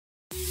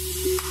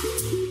What's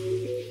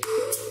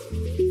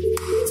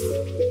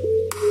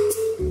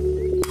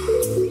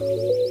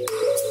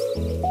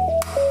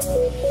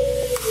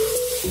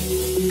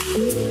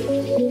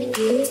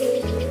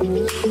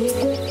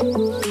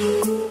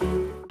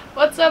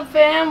up,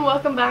 fam?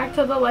 Welcome back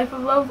to the Life of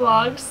Low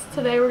vlogs.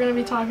 Today we're going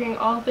to be talking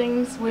all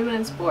things women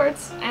in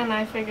sports, and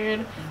I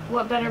figured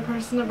what better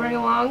person to bring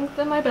along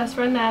than my best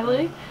friend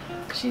Natalie.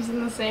 She's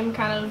in the same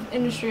kind of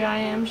industry I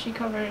am. She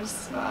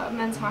covers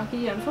men's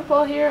hockey and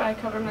football here. I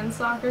cover men's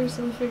soccer,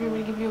 so we figured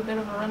we'd give you a bit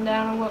of a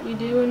rundown of what we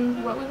do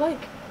and what we like.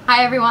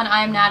 Hi everyone,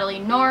 I'm Natalie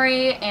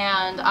Noury,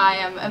 and I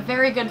am a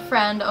very good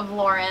friend of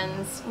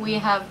Lauren's. We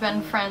have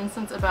been friends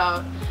since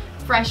about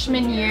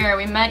freshman year.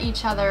 We met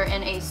each other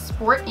in a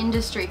sport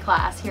industry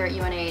class here at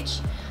UNH.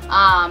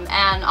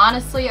 And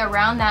honestly,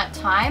 around that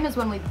time is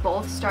when we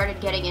both started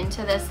getting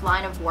into this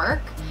line of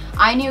work.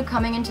 I knew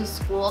coming into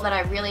school that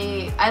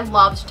I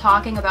loved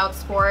talking about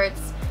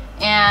sports,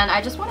 and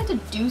I just wanted to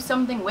do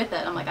something with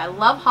it. I'm like, I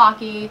love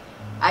hockey.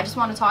 I just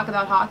want to talk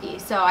about hockey.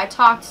 So I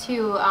talked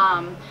to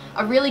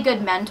a really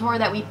good mentor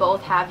that we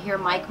both have here,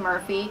 Mike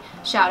Murphy.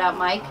 Shout out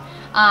Mike.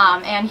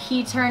 And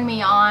he turned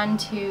me on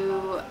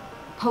to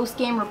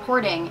post-game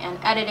reporting and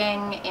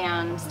editing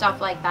and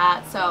stuff like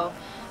that. So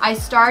I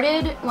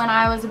started when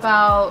I was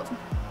about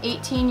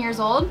 18 years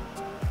old,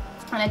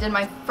 and I did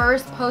my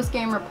first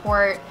post-game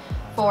report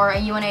for a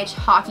UNH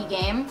hockey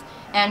game.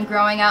 And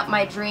growing up,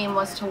 my dream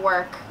was to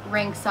work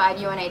rinkside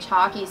UNH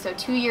hockey. So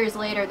 2 years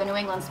later, the New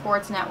England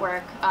Sports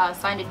Network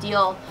signed a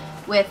deal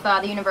with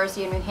the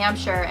University of New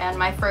Hampshire, and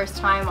my first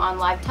time on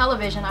live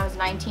television, I was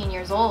 19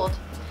 years old.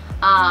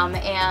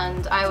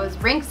 And I was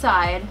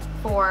rinkside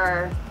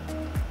for,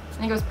 I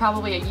think it was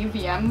probably a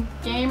UVM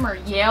game or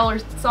Yale or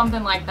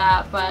something like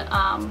that, but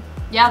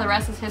yeah, the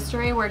rest is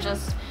history. We're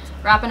just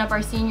wrapping up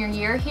our senior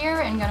year here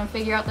and gonna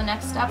figure out the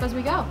next step as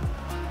we go.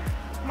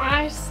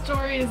 My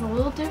story is a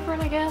little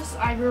different, I guess.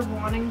 I grew up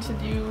wanting to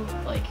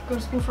go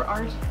to school for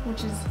art,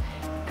 which is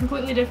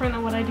completely different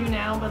than what I do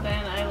now, but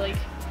then I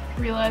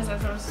realized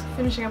as I was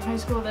finishing up high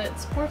school that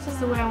sports is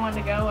the way I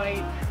wanted to go.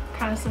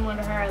 Kind of similar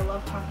to her, I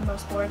love talking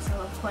about sports, I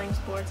love playing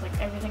sports,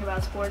 everything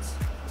about sports,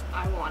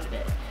 I wanted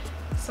it.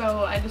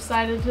 So I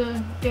decided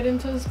to get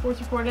into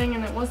sports reporting,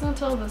 and it wasn't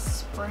until the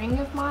spring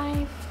of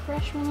my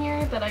freshman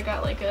year that I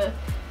got a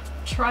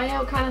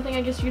tryout kind of thing,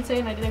 I guess you could say,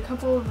 and I did a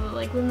couple of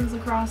the women's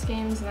lacrosse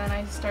games, and then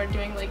I started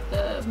doing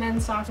the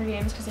men's soccer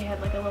games because they had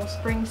a little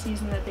spring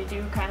season that they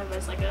do kind of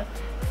as a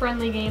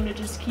friendly game to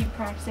just keep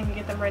practicing and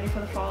get them ready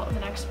for the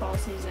next fall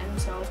season.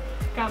 So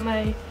got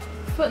my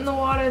foot in the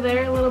water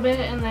there a little bit,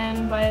 and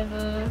then by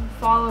the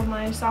fall of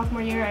my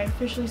sophomore year I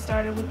officially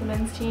started with the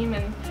men's team,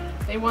 and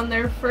they won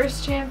their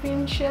first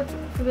championship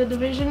for the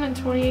division in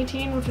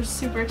 2018, which was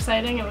super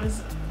exciting. It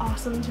was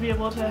awesome to be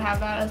able to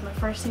have that as my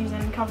first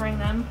season covering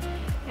them,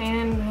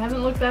 and I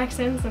haven't looked back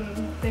since, and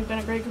they've been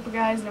a great group of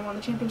guys. They won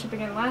the championship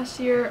again last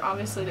year.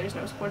 Obviously there's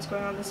no sports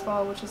going on this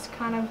fall, which is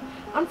kind of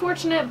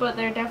unfortunate, but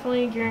they're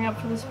definitely gearing up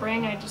for the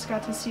spring. I just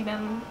got to see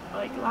them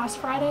last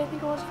Friday, I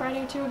think it was,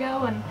 Friday or two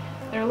ago, and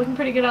they're looking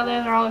pretty good out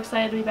there. They're all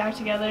excited to be back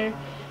together.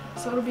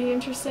 So it'll be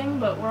interesting,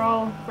 but we're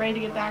all ready to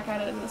get back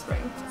at it in the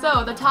spring.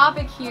 So the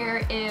topic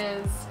here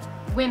is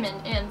women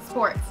in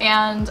sports,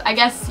 and I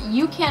guess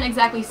you can't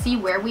exactly see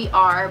where we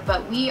are,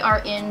 but we are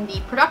in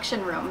the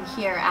production room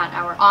here at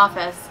our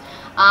office,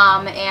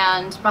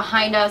 and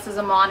behind us is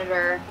a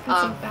monitor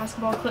Got some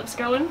basketball clips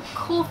going.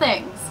 Cool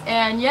things.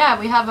 And yeah,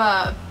 we have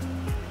a,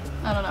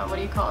 I don't know, what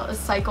do you call it, a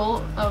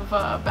cycle of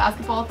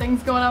basketball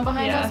things going on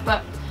behind us,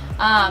 but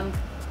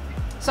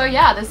so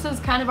yeah, this is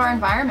kind of our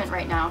environment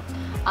right now.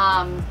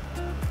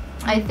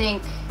 I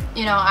think,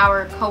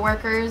 our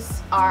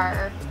coworkers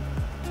are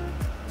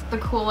the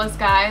coolest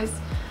guys.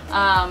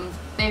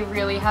 They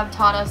really have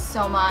taught us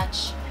so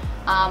much.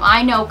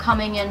 I know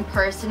coming in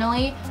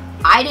personally,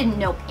 I didn't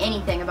know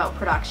anything about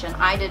production.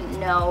 I didn't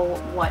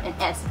know what an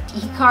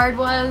SD card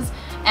was,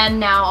 and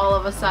now all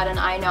of a sudden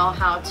I know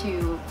how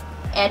to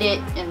edit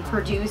and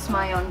produce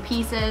my own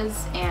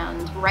pieces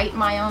and write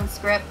my own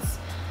scripts,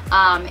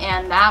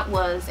 and that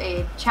was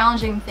a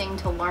challenging thing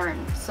to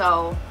learn.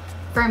 So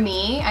for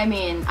me,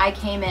 I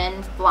came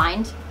in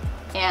blind,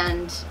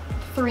 and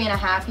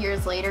 3.5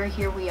 years later,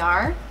 here we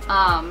are.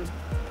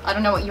 I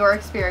don't know what your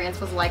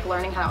experience was like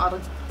learning how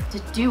to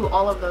do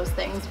all of those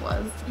things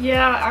was.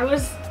 Yeah, I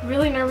was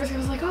really nervous. I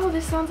was like, oh,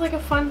 this sounds like a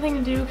fun thing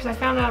to do, because I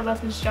found out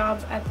about this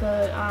job at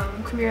the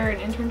career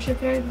and internship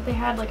fair that they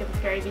had at the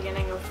very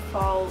beginning of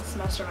fall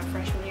semester of my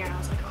freshman year, and I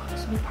was like, oh,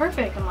 this would be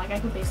perfect. I'm like, I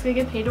could basically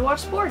get paid to watch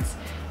sports.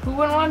 Who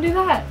wouldn't want to do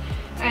that?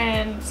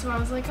 And so I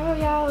was like, oh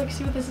yeah,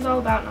 see what this is all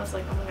about. And I was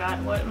like, oh my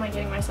god, what am I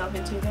getting myself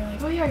into? They're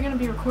like, oh yeah, you're gonna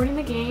be recording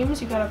the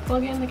games, you gotta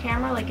plug in the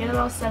camera, get it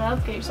all set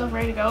up, get yourself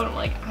ready to go. And I'm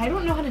like, I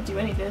don't know how to do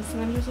any of this.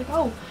 And then he was like,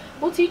 oh,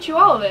 we'll teach you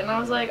all of it. And I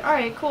was like,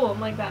 alright, cool. I'm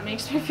like, that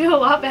makes me feel a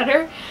lot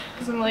better,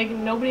 because I'm like,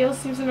 nobody else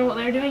seems to know what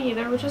they're doing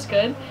either, which is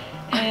good.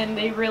 And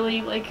they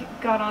really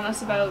got on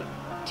us about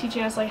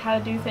teaching us how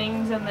to do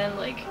things. And then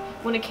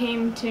when it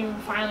came to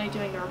finally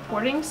doing the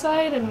reporting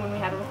side, and when we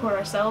had to record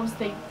ourselves,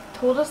 they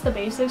told us the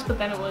basics, but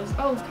then it was,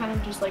 oh, kind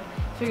of just like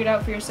figure it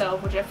out for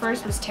yourself, which at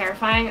first was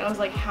terrifying. I was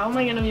like, how am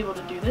I going to be able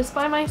to do this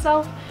by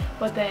myself?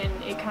 But then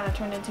it kind of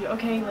turned into,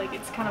 okay, like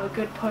it's kind of a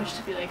good push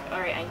to be like,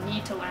 alright, I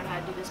need to learn how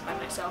to do this by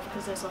myself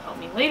because this will help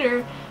me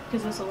later,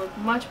 because this will look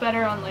much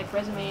better on like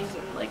resumes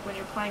and like when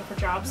you're applying for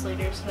jobs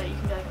later, so that you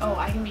can be like, oh,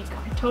 I can be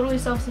totally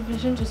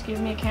self-sufficient, just give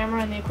me a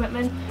camera and the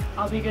equipment,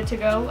 I'll be good to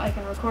go, I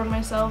can record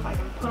myself, I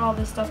can put all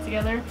this stuff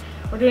together.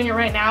 We're doing it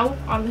right now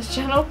on this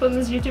channel, putting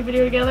this YouTube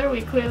video together.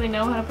 We clearly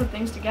know how to put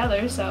things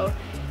together, so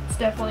it's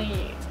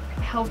definitely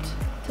helped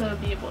to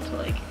be able to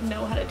like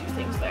know how to do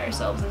things by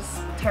ourselves,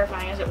 as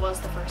terrifying as it was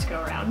the first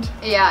go around.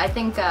 Yeah, I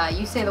think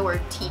you say the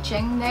word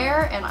teaching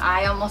there, and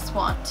I almost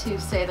want to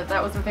say that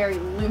that was a very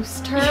loose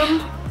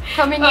term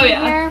coming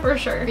in here. For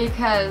sure.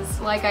 Because,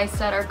 like I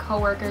said, our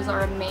coworkers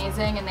are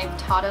amazing and they've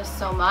taught us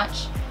so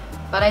much.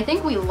 But I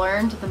think we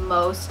learned the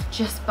most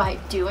just by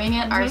doing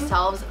it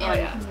ourselves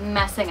and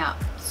messing up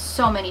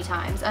so many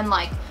times. And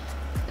like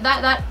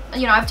that,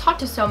 you know, I've talked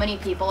to so many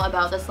people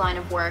about this line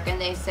of work,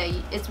 and they say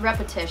it's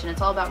repetition.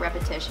 It's all about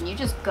repetition. You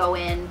just go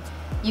in,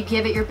 you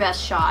give it your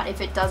best shot. If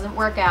it doesn't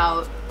work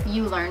out,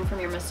 you learn from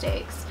your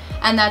mistakes.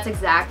 And that's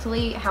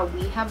exactly how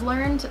we have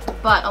learned.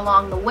 But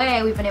along the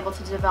way, we've been able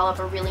to develop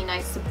a really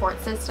nice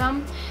support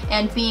system.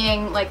 And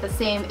being like the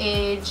same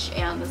age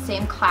and the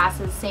same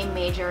classes, same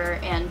major,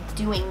 and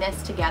doing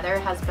this together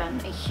has been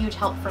a huge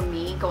help for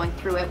me going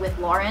through it with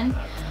Lauren.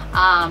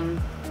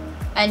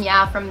 And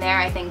yeah, from there,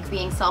 I think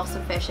being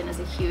self-sufficient is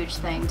a huge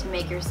thing to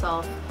make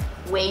yourself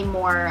way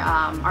more,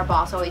 our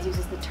boss always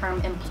uses the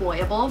term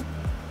employable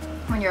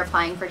when you're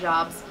applying for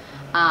jobs.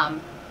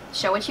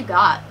 Show what you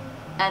got,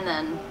 and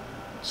then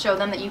show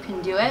them that you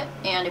can do it,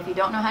 and if you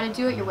don't know how to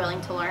do it, you're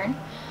willing to learn.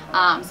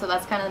 So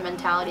that's kind of the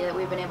mentality that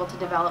we've been able to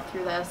develop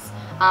through this,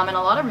 and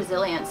a lot of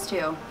resilience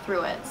too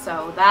through it.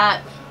 So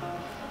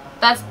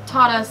that's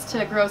taught us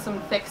to grow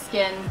some thick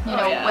skin, you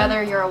know,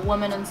 whether you're a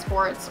woman in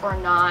sports or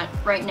not.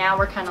 Right now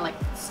we're kind of like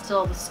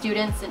still the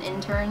students and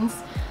interns,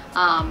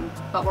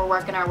 but we're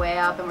working our way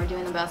up and we're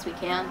doing the best we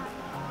can.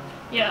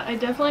 Yeah, I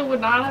definitely would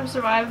not have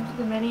survived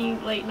the many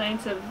late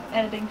nights of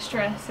editing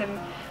stress and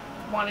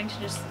wanting to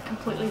just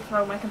completely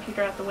throw my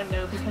computer out the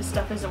window because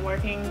stuff isn't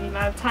working. The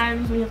amount of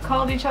times we have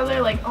called each other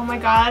like, oh my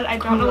god, I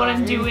don't know what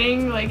I'm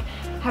doing, like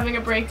having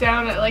a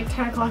breakdown at like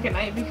 10 o'clock at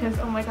night because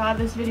oh my god,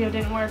 this video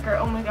didn't work, or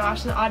oh my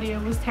gosh, the audio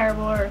was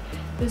terrible, or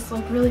this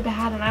looked really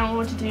bad and I don't know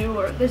what to do,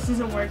 or this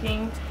isn't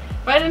working.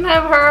 If I didn't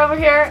have her over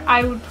here,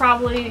 I would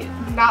probably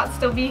not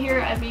still be here.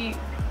 I'd be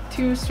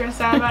too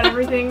stressed out about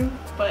everything,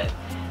 but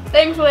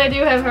thankfully I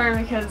do have her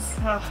because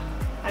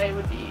I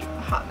would be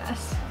a hot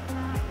mess.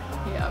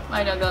 Yeah,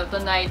 I know the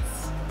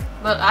nights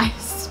that I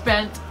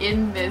spent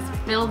in this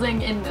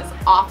building, in this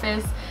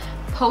office,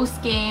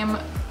 post-game,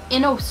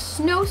 in a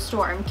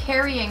snowstorm,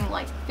 carrying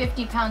like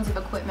 50 pounds of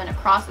equipment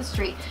across the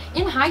street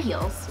in high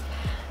heels,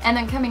 and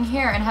then coming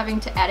here and having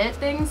to edit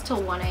things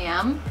till 1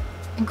 a.m.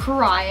 and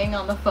crying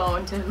on the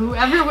phone to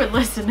whoever would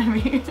listen to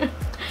me.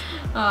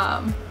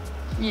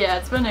 Yeah,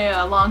 it's been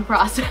a long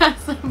process,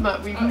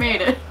 but we've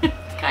made it.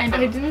 Kind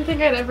of. I didn't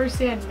think I'd ever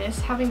say I'd miss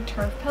having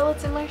turf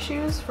pellets in my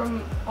shoes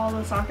from all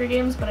the soccer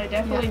games, but I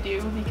definitely do,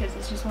 because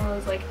it's just one of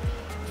those like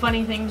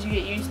funny things you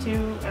get used to.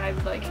 And I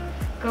would like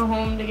go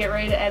home to get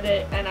ready to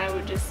edit, and I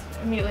would just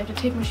immediately have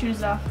to take my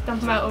shoes off,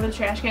 dump them out over the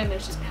trash can, and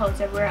there's just pellets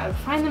everywhere. I would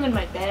find them in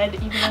my bed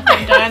even after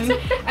I'm done.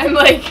 And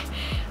like,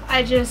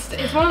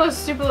 it's one of those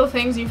stupid little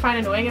things you find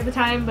annoying at the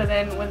time, but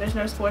then when there's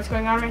no sports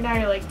going on right now,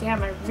 you're like,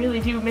 damn, I really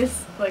do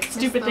miss like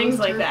stupid things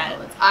like that.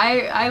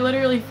 I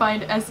literally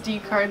find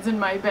SD cards in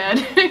my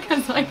bed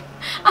because like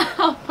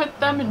I'll put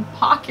them in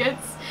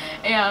pockets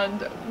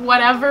and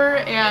whatever,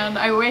 and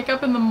I wake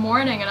up in the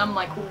morning and I'm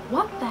like,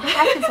 what the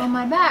heck is on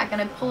my back?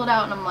 And I pull it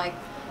out and I'm like,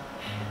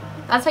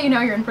 that's how you know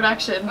you're in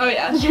production. Oh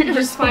yeah, you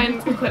just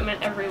find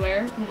equipment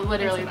everywhere.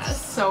 Literally, it's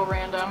so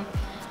random.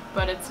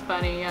 But it's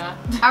funny, yeah.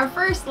 Our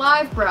first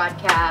live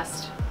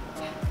broadcast.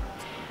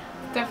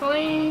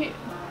 Definitely,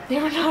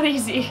 they were not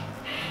easy.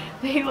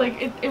 They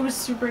it was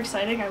super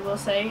exciting, I will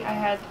say.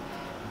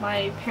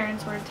 My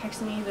parents were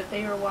texting me that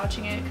they were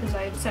watching it because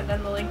I had sent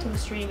them the link to the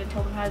stream and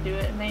told them how to do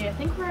it. And they, I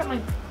think, were at my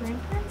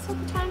grandparents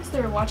at the time, so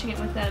they were watching it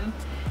with them.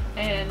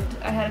 And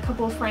I had a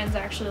couple of friends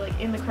actually like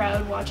in the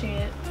crowd watching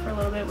it for a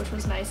little bit, which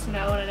was nice to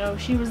know. And I know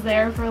she was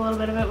there for a little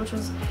bit of it, which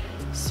was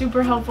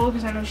super helpful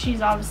because I know she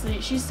started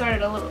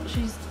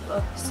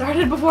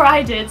before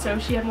I did, so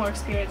she had more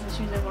experience and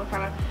she was able to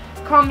kind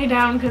of calm me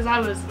down because I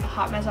was a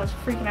hot mess. I was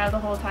freaking out the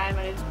whole time.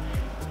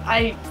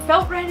 I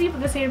felt ready, but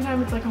at the same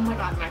time it's like, oh my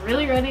god, am I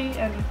really ready?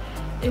 And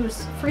it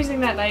was freezing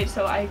that night,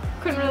 so I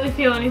couldn't really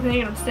feel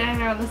anything, and I'm standing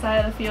there on the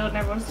side of the field and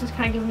everyone's just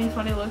kind of giving me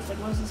funny looks like,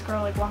 what is this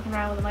girl like walking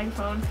around with a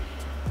microphone?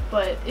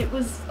 But it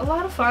was a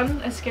lot of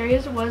fun. As scary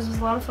as it was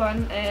a lot of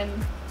fun, and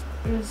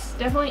it was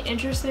definitely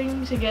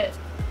interesting to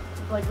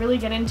really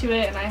get into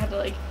it. And I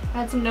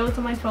had some notes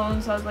on my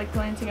phone, so I was like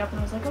glancing up and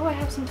I was like, oh, I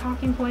have some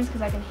talking points,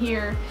 because I can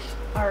hear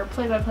our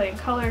play-by-play and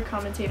color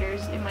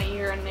commentators in my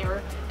ear, and they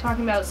were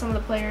talking about some of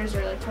the players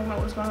or like talking about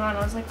what was going on.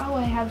 I was like, oh,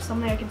 I have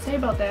something I can say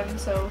about them,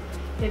 so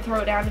they'd throw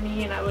it down to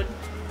me and I would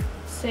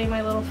say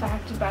my little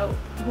fact about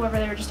whoever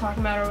they were just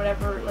talking about or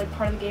whatever, like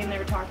part of the game they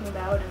were talking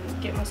about,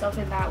 and get myself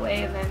in that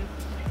way. And then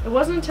it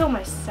wasn't until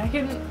my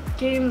second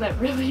game that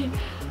really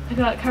I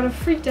got kind of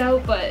freaked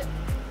out, but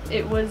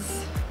it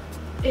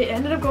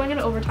ended up going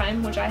into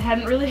overtime, which I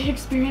hadn't really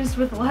experienced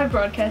with live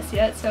broadcasts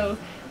yet, so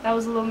that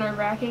was a little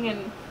nerve-wracking.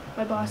 And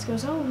my boss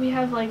goes, "Oh, we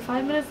have like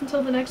 5 minutes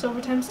until the next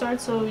overtime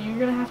starts, so you're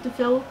gonna have to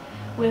fill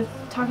with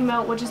talking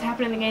about what just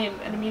happened in the game."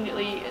 And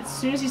immediately, as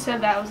soon as he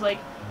said that, I was like,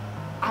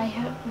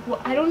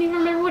 I don't even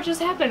remember what just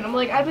happened. I'm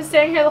like, I've been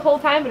staying here the whole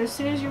time, but as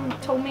soon as you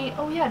told me,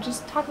 "Oh yeah,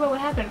 just talk about what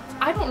happened,"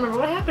 I don't remember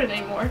what happened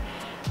anymore.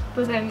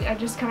 But then I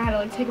just kind of had to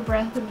like take a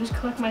breath and just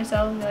collect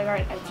myself and be like,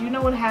 alright, I do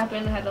know what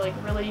happened. I had to like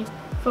really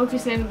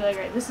focus in and be like,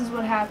 alright, this is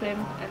what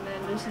happened, and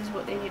then this is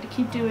what they need to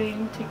keep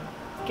doing to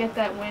get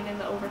that win in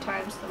the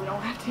overtime so that we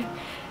don't have to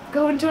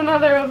go into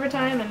another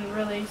overtime and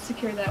really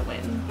secure that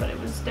win. But it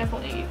was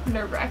definitely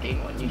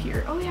nerve-wracking when you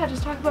hear, "Oh yeah,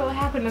 just talk about what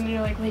happened," and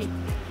you're like, wait,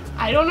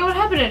 I don't know what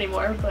happened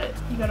anymore, but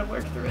you gotta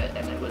work through it,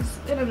 and it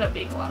ended up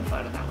being a lot of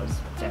fun, and that was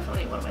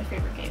definitely one of my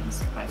favorite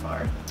games by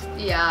far.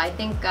 Yeah, I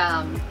think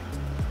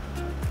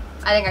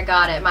I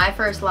got it. My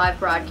first live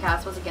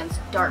broadcast was against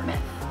Dartmouth,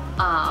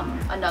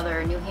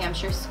 another New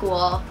Hampshire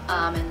school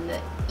in the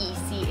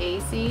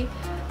ECAC,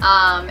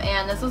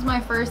 and this was my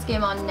first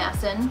game on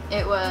Nessun.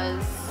 It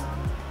was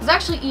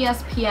actually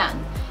ESPN,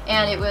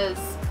 and it was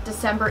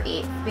December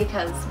 8th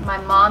because my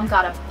mom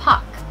got a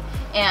puck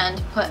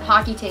and put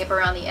hockey tape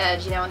around the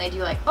edge, you know, when they do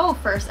like, oh,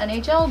 first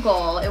NHL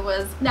goal. It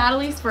was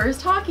Natalie's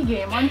first hockey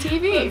game on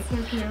TV. That's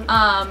so cute.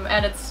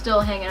 And it's still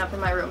hanging up in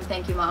my room.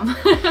 Thank you, Mom.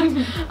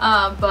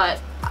 But,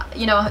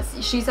 you know,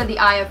 she said the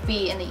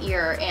IFB in the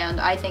ear,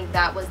 and I think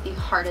that was the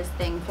hardest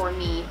thing for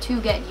me to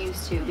get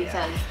used to,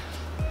 because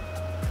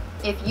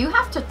if you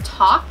have to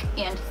talk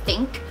and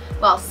think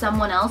while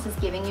someone else is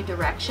giving you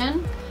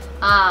direction,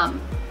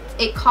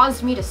 it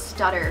caused me to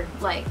stutter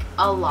like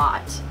a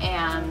lot,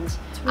 and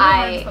It's really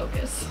hard to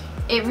focus.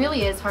 It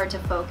really is hard to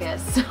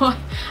focus. So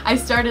I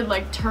started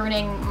like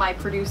turning my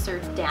producer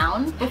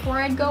down before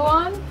I'd go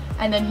on,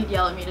 and then he'd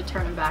yell at me to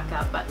turn him back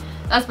up. But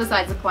that's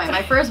besides the point.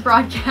 My first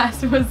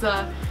broadcast was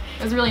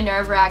really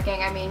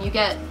nerve-wracking. I mean, you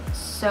get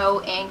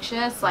so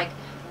anxious. Like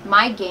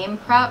my game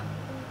prep,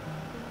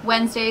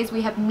 Wednesdays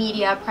we have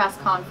media press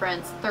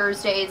conference,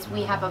 Thursdays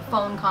we have a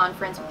phone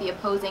conference with the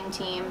opposing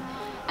team,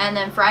 and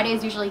then Friday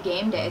is usually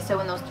game day. So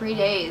in those 3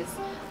 days,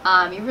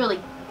 you really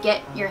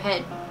get your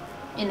head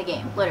in the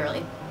game,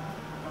 literally.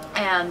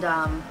 And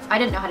I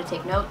didn't know how to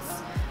take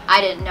notes. I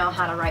didn't know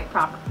how to write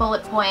proper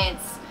bullet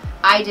points.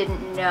 I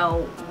didn't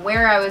know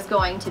where I was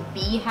going to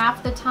be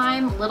half the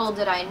time. Little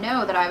did I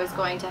know that I was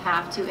going to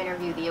have to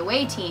interview the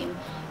away team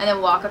and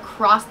then walk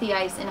across the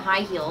ice in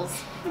high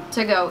heels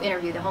to go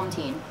interview the home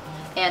team.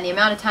 And the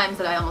amount of times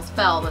that I almost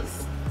fell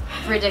was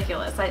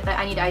ridiculous.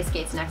 I need ice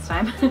skates next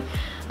time.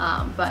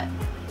 But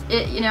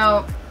you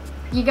know,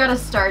 you gotta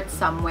start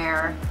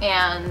somewhere.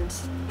 And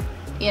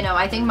you know,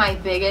 I think my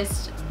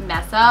biggest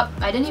mess up,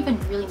 I didn't even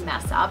really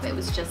mess up, it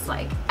was just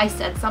like I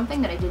said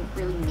something that I didn't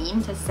really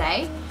mean to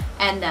say,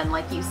 and then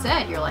like you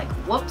said, you're like,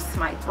 whoops,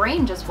 my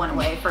brain just went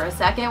away for a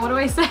second, what do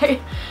I say?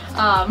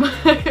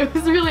 It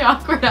was really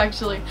awkward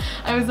actually.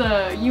 I was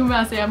a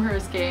UMass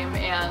Amherst game,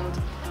 and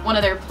one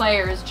of their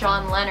players,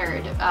 John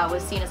Leonard,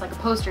 was seen as like a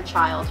poster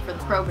child for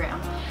the program,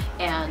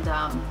 and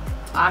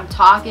I'm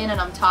talking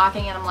and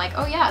I'm like,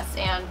 oh yes,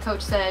 and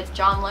coach said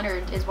John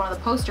Leonard is one of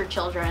the poster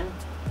children,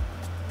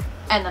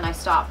 and then I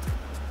stopped.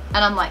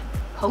 And I'm like,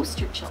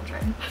 poster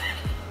children?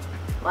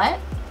 What?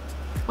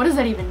 What does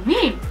that even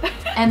mean?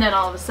 And then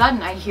all of a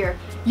sudden I hear,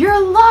 "You're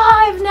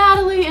alive,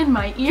 Natalie," in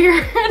my ear.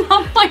 And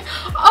I'm like,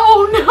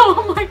 oh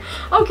no. I'm like,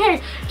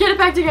 okay, get it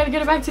back together,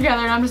 get it back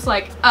together. And I'm just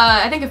like,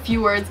 I think a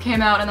few words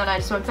came out, and then I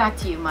just went, "Back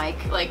to you,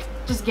 Mike. Like,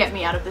 just get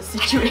me out of this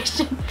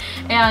situation."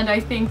 And I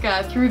think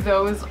through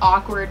those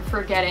awkward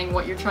forgetting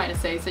what you're trying to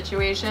say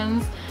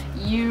situations,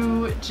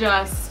 you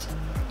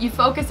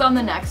focus on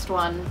the next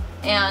one.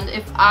 And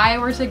if I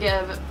were to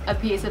give a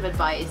piece of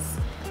advice,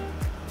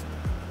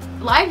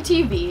 live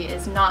TV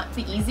is not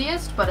the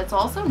easiest, but it's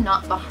also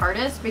not the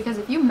hardest, because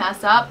if you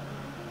mess up,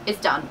 it's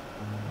done.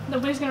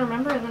 Nobody's gonna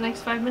remember in the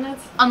next 5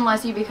 minutes.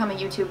 Unless you become a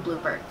YouTube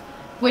blooper,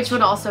 which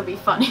would also be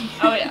funny.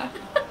 Oh yeah.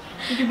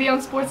 You could be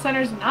on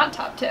SportsCenter's not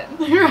top 10.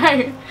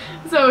 Right.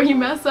 So you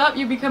mess up,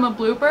 you become a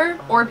blooper,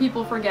 or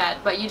people forget,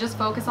 but you just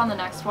focus on the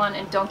next one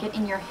and don't get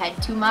in your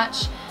head too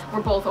much.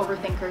 We're both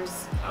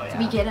overthinkers. Oh yeah.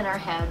 We get in our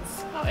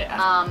heads. Oh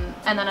yeah.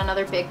 And then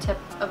another big tip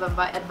of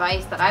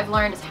advice that I've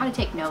learned is how to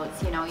take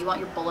notes. You know, you want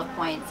your bullet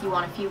points, you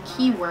want a few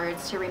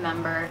keywords to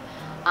remember,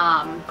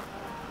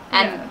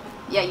 and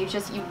yeah,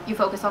 you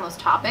focus on those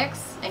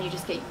topics, and you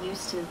just get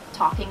used to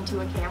talking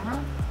to a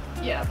camera.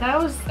 Yeah,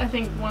 that was, I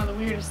think, one of the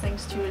weirdest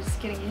things too, is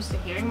getting used to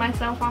hearing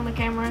myself on the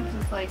camera, because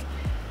it's like,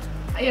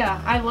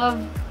 yeah, I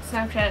love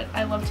Snapchat,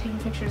 I love taking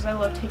pictures, I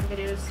love taking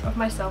videos of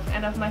myself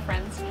and of my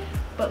friends,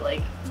 but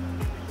like,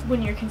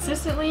 when you're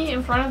consistently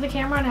in front of the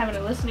camera and having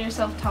to listen to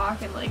yourself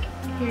talk and like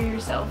hear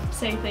yourself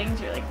say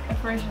things, you're like, at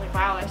first you're like,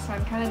 wow, I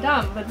sound kind of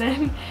dumb, but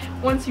then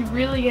once you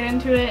really get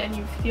into it and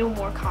you feel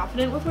more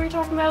confident with what you're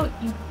talking about,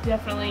 you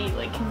definitely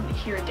like can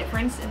hear a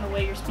difference in the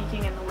way you're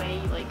speaking and the way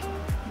you like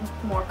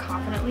more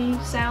confidently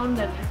sound.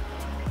 And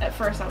at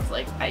first I was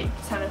like, I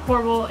sounded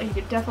horrible, and you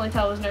could definitely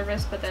tell I was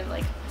nervous, but then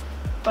like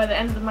by the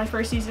end of my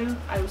first season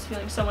I was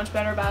feeling so much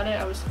better about it.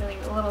 I was feeling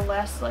a little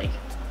less like,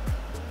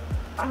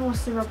 I don't want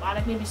to say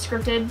robotic, maybe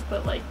scripted,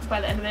 but like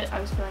by the end of it I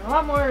was feeling a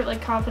lot more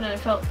like confident. I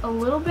felt a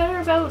little better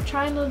about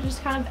trying to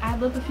just kind of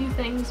ad-lib a few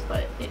things,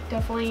 but it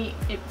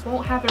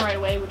won't happen right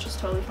away, which is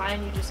totally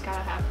fine. You just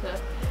gotta have to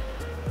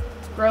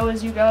grow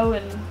as you go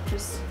and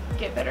just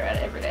get better at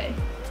it every day.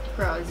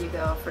 Grow as you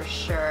go, for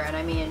sure. And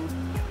I mean,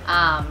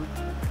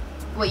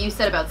 what you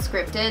said about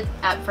scripted,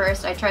 at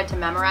first I tried to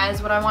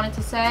memorize what I wanted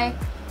to say.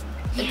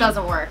 It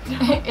doesn't work.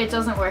 It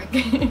doesn't work.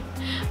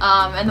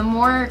 And the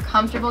more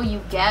comfortable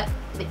you get,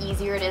 the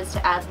easier it is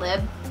to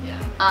ad-lib.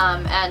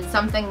 Yeah. And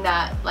something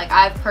that like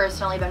I've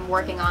personally been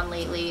working on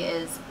lately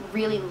is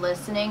really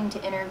listening to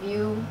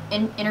interviewees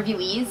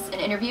in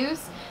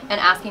interviews and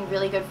asking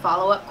really good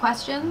follow-up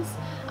questions,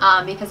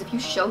 because if you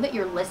show that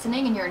you're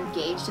listening and you're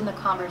engaged in the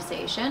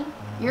conversation,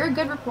 you're a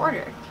good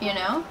reporter, you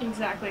know?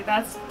 Exactly.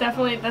 That's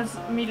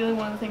immediately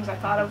one of the things I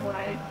thought of when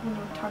we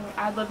were talking about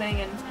ad-libbing.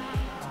 And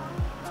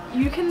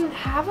you can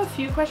have a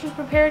few questions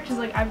prepared, because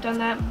like I've done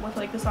that with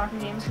like the soccer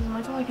games, because I'm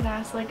like, oh, I can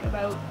ask like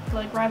about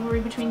like rivalry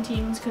between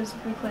teams, because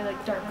we play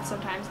like Dartmouth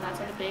sometimes and that's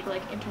like a big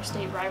like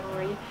interstate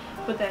rivalry.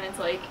 But then it's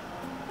like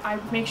I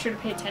make sure to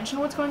pay attention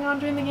to what's going on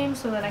during the game,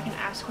 so that I can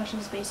ask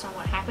questions based on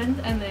what happened,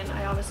 and then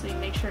I obviously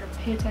make sure to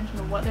pay attention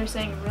to what they're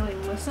saying and really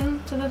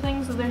listen to the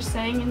things that they're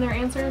saying in their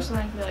answers, so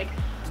then I can be like,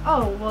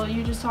 oh, well,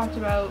 you just talked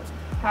about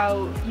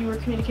how you were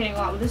communicating a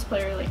lot with this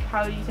player, like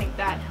how do you think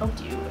that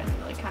helped you,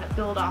 and like kind of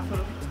build off of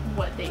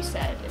what they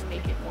said and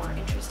make it more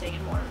interesting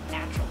and more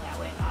natural that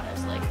way, not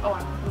as like, oh,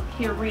 I'm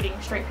here reading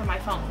straight from my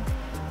phone.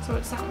 So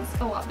it sounds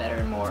a lot better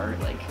and more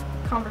like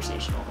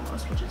conversational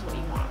almost, which is what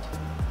you want.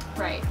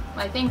 Right.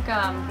 I think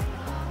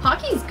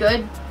hockey's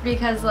good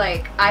because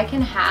like I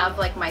can have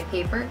like my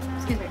paper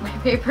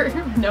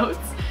notes,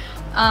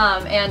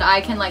 and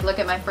I can like look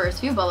at my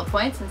first few bullet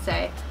points and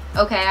say,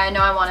 okay, I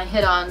know I want to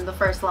hit on the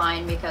first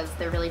line because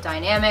they're really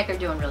dynamic or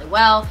doing really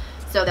well.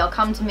 So they'll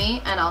come to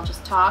me and I'll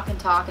just talk and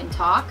talk and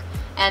talk.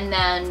 And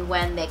then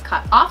when they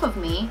cut off of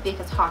me,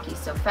 because hockey's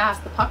so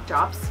fast, the puck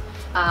drops,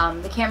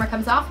 the camera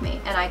comes off me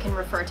and I can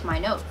refer to my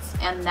notes.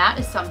 And that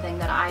is something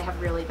that I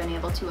have really been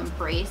able to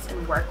embrace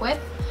and work with,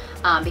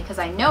 because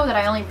I know that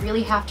I only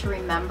really have to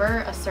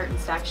remember a certain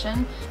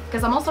section,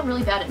 because I'm also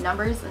really bad at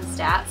numbers and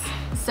stats.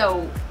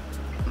 So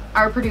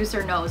our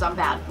producer knows I'm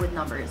bad with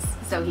numbers.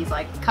 So he's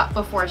like, cut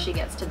before she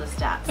gets to the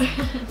stats.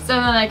 So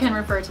then I can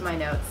refer to my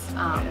notes.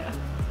 Yeah.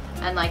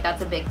 And like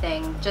that's a big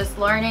thing. Just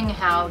learning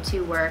how to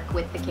work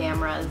with the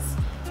cameras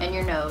and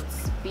your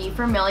notes. Be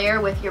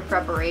familiar with your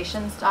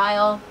preparation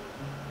style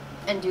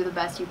and do the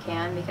best you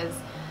can, because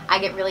I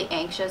get really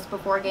anxious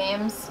before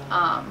games.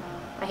 I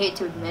hate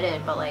to admit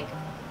it, but like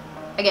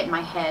I get in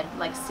my head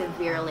like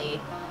severely,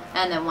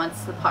 and then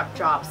once the puck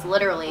drops,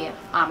 literally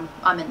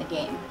I'm in the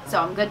game. So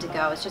I'm good to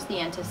go. It's just the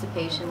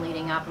anticipation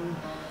leading up and,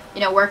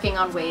 you know, working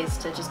on ways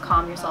to just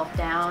calm yourself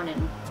down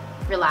and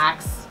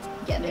relax.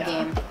 Get in the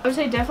game. I would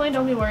say definitely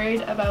don't be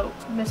worried about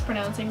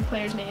mispronouncing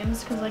players'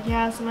 names, because like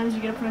sometimes you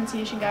get a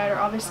pronunciation guide, or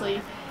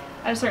obviously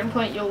at a certain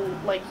point you'll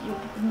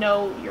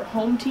know your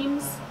home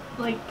team's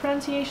like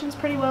pronunciations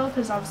pretty well,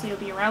 because obviously you'll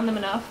be around them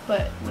enough.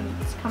 But when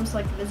it comes to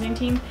like the visiting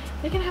team,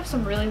 they can have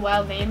some really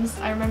wild names.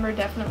 I remember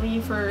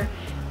definitely for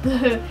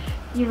the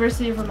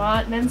University of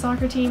Vermont men's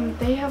soccer team,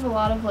 they have a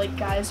lot of like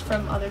guys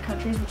from other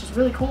countries, which is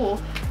really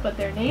cool, but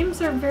their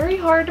names are very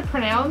hard to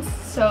pronounce,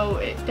 so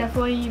it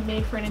definitely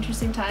made for an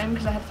interesting time,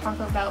 because I had to talk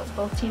about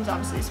both teams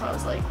obviously. So I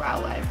was like,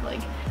 wow, I've like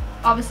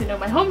obviously know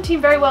my home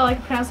team very well, I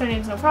can pronounce their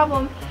names no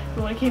problem,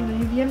 but when it came to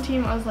the UVM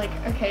team, I was like,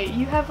 okay,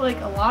 you have like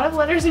a lot of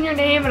letters in your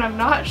name and I'm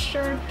not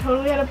sure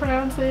totally how to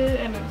pronounce it,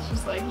 and it's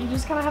just like, you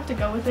just kind of have to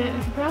go with it.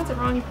 If you pronounce it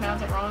wrong, you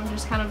pronounce it wrong.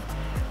 Just kind of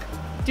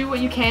do what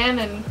you can,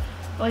 and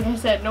like I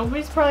said,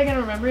 nobody's probably going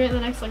to remember it in the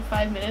next like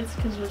 5 minutes,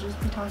 because you'll just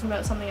be talking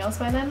about something else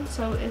by then.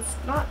 So it's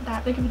not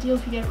that big of a deal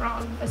if you get it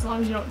wrong, as long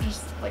as you don't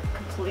just like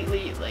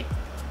completely like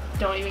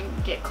don't even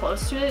get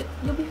close to it,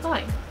 you'll be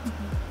fine.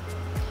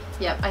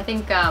 Mm-hmm. Yep, I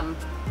think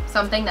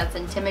something that's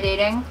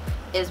intimidating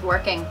is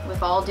working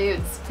with all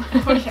dudes.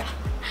 Oh yeah.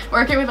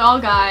 Working with all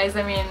guys.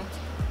 I mean,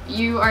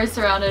 you are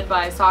surrounded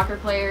by soccer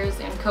players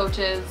and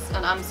coaches,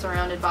 and I'm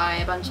surrounded by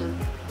a bunch of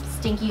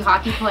stinky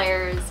hockey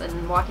players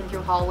and walking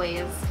through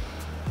hallways.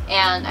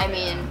 And I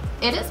mean,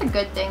 it is a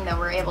good thing that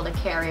we're able to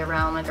carry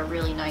around like a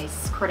really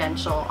nice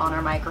credential on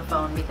our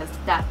microphone, because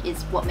that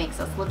is what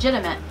makes us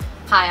legitimate.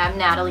 Hi, I'm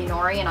Natalie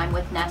Noury and I'm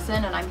with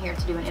Nesson and I'm here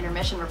to do an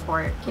intermission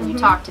report. Can you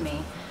talk to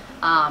me?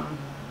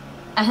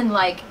 And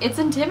like, it's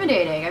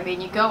intimidating. I mean,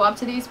 you go up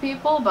to these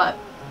people, but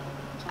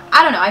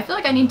I don't know, I feel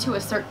like I need to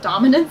assert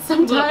dominance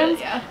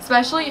sometimes, yeah.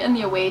 Especially in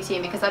the away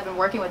team, because I've been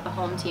working with the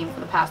home team for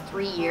the past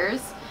 3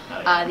 years.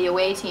 Oh, yeah. The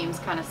away teams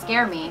kind of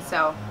scare me,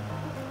 so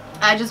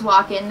I just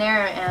walk in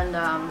there and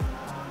I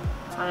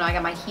don't know, I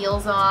got my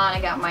heels on,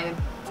 I got my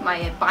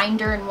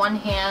binder in one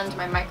hand,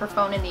 my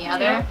microphone in the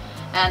other, yeah.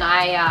 and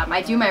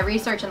I do my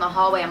research in the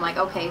hallway. I'm like,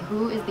 okay,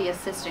 who is the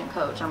assistant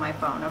coach on my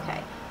phone?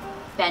 Okay,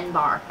 Ben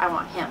Barr, I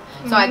want him.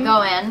 So I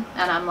go in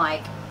and I'm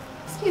like,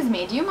 excuse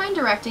me, do you mind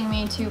directing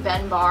me to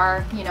Ben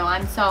Barr? You know,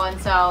 I'm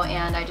so-and-so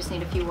and I just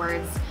need a few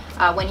words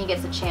when he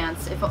gets a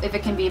chance, if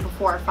it can be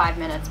before 5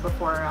 minutes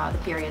before the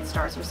period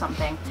starts or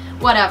something.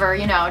 Whatever,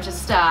 you know,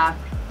 just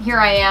here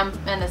I am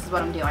and this is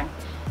what I'm doing.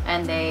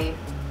 And they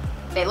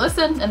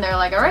listen and they're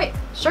like, all right,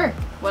 sure,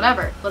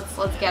 whatever, let's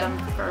get him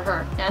for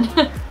her.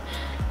 And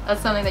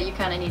that's something that you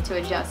kind of need to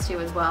adjust to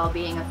as well.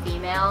 Being a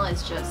female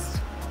is just,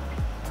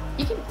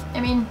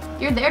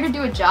 you're there to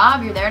do a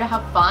job, you're there to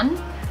have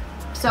fun,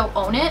 so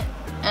own it.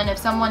 And if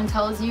someone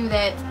tells you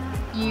that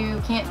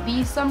you can't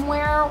be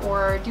somewhere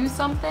or do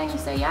something, you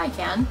say, yeah, I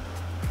can.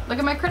 Look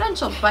at my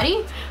credentials, buddy.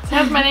 It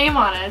has my name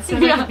on it, so I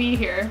can be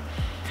here.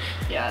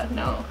 Yeah,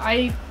 no,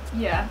 I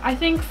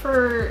think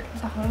for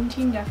the home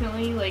team,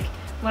 definitely, like,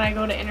 when I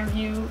go to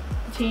interview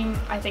the team,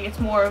 I think it's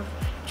more of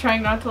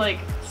trying not to, like,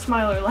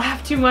 smile or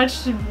laugh too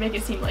much to make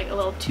it seem, like, a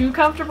little too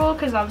comfortable,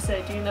 because obviously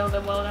I do know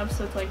them well enough,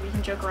 so it's like we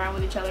can joke around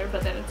with each other,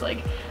 but then it's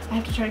like I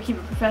have to try to keep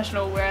it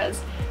professional,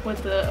 whereas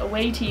with the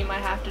away team I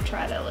have to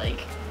try to, like,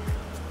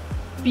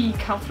 be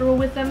comfortable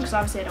with them, because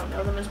obviously I don't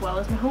know them as well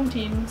as my home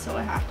team, so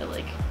I have to,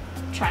 like,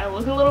 try to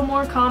look a little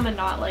more calm and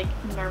not, like,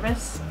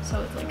 nervous.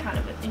 So it's, like, kind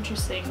of an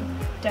interesting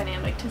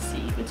dynamic to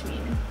see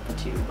between the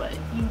two, but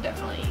you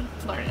definitely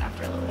learn it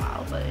after a little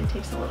while, but it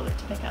takes a little bit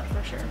to pick up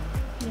for sure.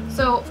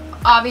 So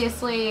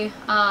obviously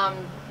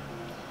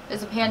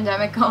there's a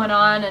pandemic going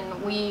on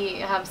and we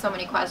have so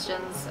many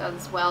questions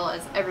as well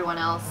as everyone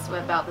else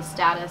about the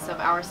status of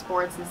our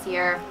sports this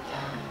year.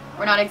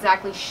 We're not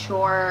exactly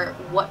sure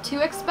what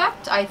to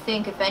expect. I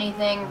think, if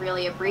anything,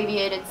 really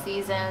abbreviated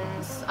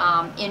seasons,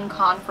 in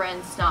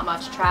conference, not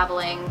much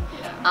traveling.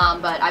 Yeah.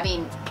 But I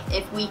mean,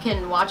 if we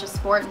can watch a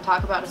sport and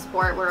talk about a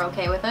sport, we're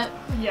okay with it.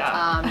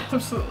 Yeah,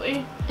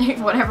 absolutely.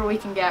 Whatever we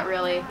can get,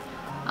 really.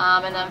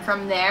 And then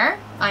from there,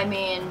 I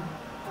mean,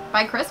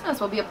 by Christmas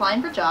we'll be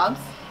applying for jobs.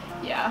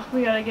 Yeah,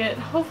 we gotta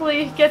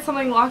hopefully get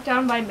something locked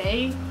down by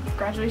May.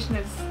 Graduation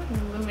is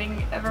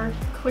looming ever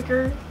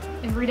quicker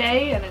every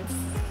day, and it's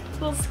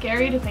a little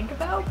scary to think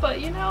about,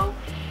 but, you know,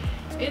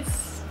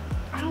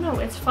 I don't know,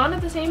 it's fun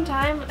at the same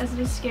time as it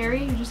is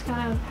scary. You just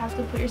kind of have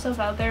to put yourself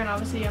out there, and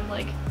obviously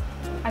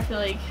I feel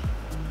like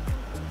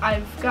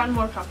I've gotten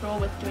more comfortable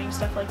with doing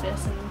stuff like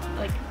this and,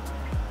 like,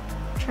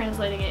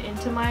 translating it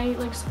into my,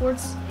 like,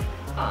 sports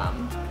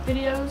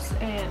videos,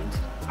 and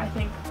I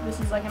think this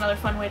is, like, another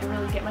fun way to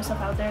really get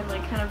myself out there and,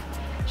 like, kind of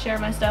share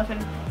my stuff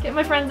and get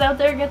my friends out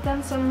there, get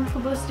them some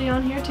publicity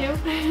on here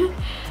too.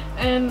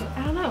 And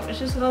I don't know, it's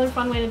just another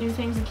fun way to do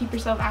things and keep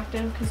yourself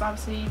active, because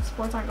obviously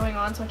sports aren't going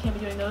on, so I can't be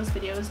doing those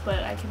videos,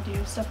 but I can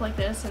do stuff like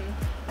this, and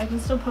I can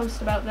still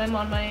post about them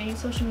on my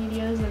social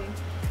medias, and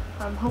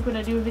I'm hoping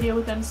to do a video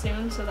with them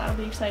soon, so that'll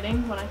be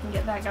exciting when I can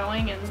get that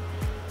going. And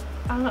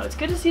I don't know, it's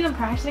good to see them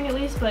practicing at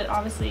least, but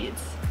obviously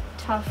it's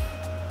tough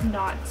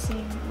not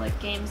seeing, like,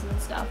 games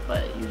and stuff,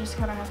 but you just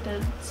kind of have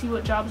to see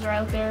what jobs are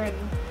out there and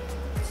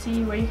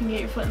see where you can get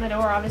your foot in the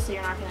door. Obviously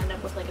you're not going to end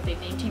up with, like, a big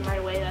name team right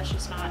away, that's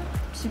just not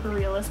super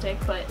realistic,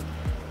 but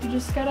you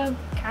just gotta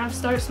kind of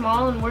start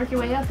small and work your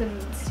way up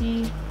and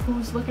see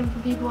who's looking for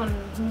people and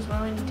who's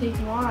willing to take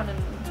you on and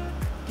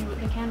do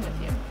what they can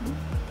with you.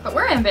 But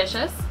we're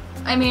ambitious.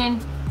 I mean,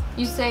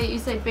 you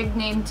say big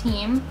name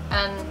team,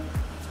 and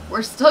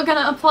we're still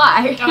gonna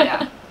apply. Oh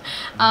yeah.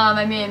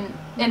 I mean,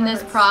 in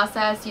this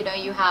process, you know,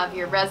 you have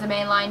your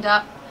resume lined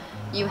up,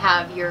 you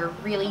have your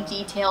really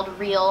detailed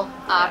reel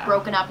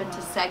broken up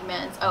into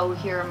segments. Oh,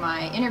 here are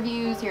my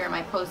interviews, here are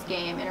my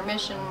post-game,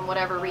 intermission,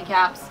 whatever,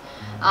 recaps.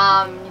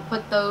 You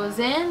put those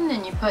in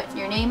and you put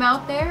your name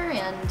out there,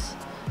 and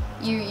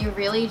you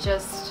really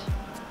just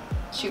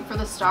shoot for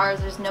the stars.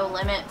 There's no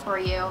limit for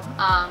you.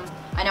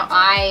 I know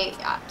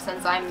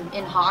since I'm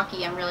in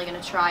hockey, I'm really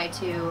going to try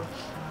to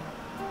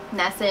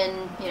mess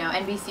in, you know,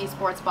 NBC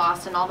Sports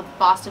Boston, all the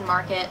Boston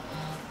market,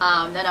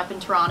 then up in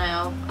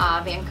Toronto,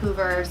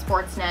 Vancouver,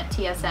 Sportsnet,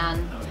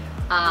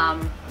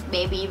 TSN,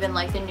 maybe even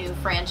like the new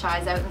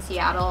franchise out in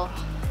Seattle.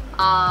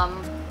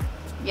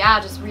 Yeah,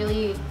 just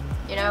really,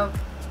 you know,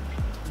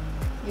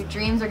 your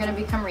dreams are going to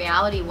become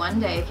reality one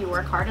day if you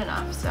work hard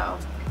enough, so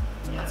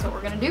that's what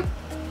we're going to do.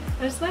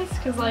 And it's nice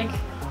because, like,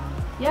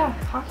 yeah,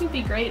 hockey would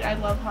be great. I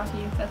love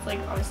hockey. That's, like,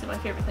 obviously my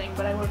favorite thing,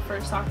 but I work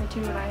for soccer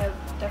too, and I have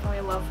definitely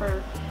a love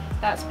for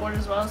that sport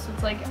as well, so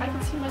it's like I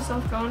could see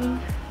myself going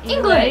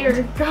England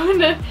or going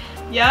to,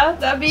 yeah,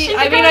 that'd be,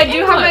 I mean, I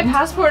do have my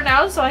passport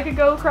now, so I could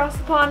go across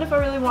the pond if I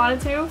really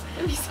wanted to.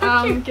 That'd be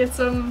so cute. Get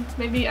some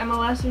maybe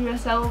MLS or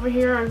USL over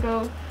here, or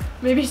go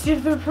maybe see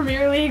if the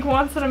Premier League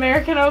wants an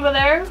American over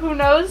there, who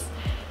knows.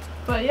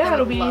 But yeah,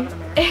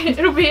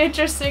 it'll be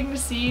interesting to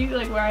see,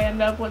 like, where I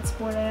end up, what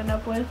sport I end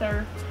up with,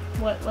 or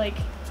what, like,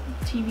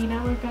 TV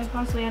network I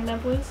possibly end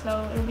up with,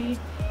 so it'll be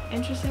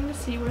interesting to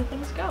see where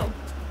things go.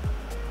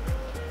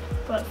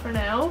 But for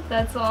now,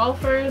 that's all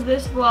for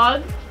this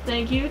vlog.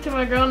 Thank you to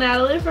my girl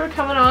Natalie for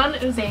coming on.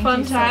 It was a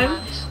fun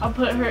time. I'll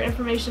put her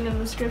information in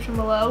the description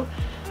below.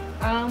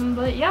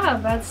 But yeah,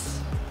 that's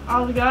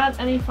all we got.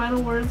 Any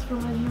final words for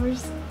my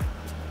viewers?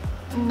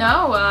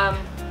 No,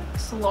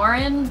 so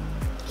Lauren,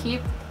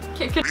 keep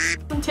kicking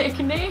and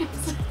taking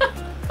names.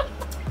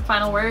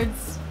 Final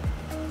words,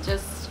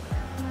 just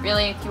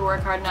really, if you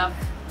work hard enough,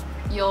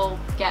 you'll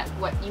get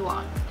what you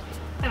want.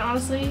 And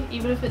honestly,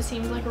 even if it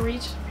seems like a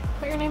reach,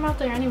 put your name out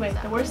there anyway.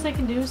 Exactly. The worst they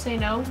can do is say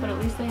no, but at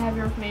least they have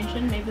your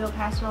information. Maybe they'll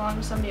pass it along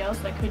to somebody else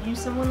that could use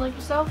someone like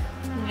yourself.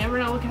 You never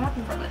know what can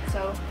happen from it,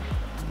 so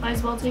might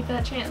as well take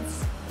that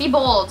chance. Be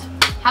bold,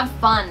 have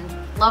fun,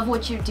 love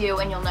what you do,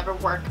 and you'll never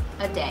work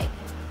a day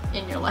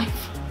in your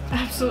life.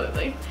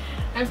 Absolutely.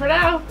 And for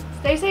now,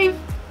 stay safe.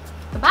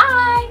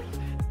 Bye-bye!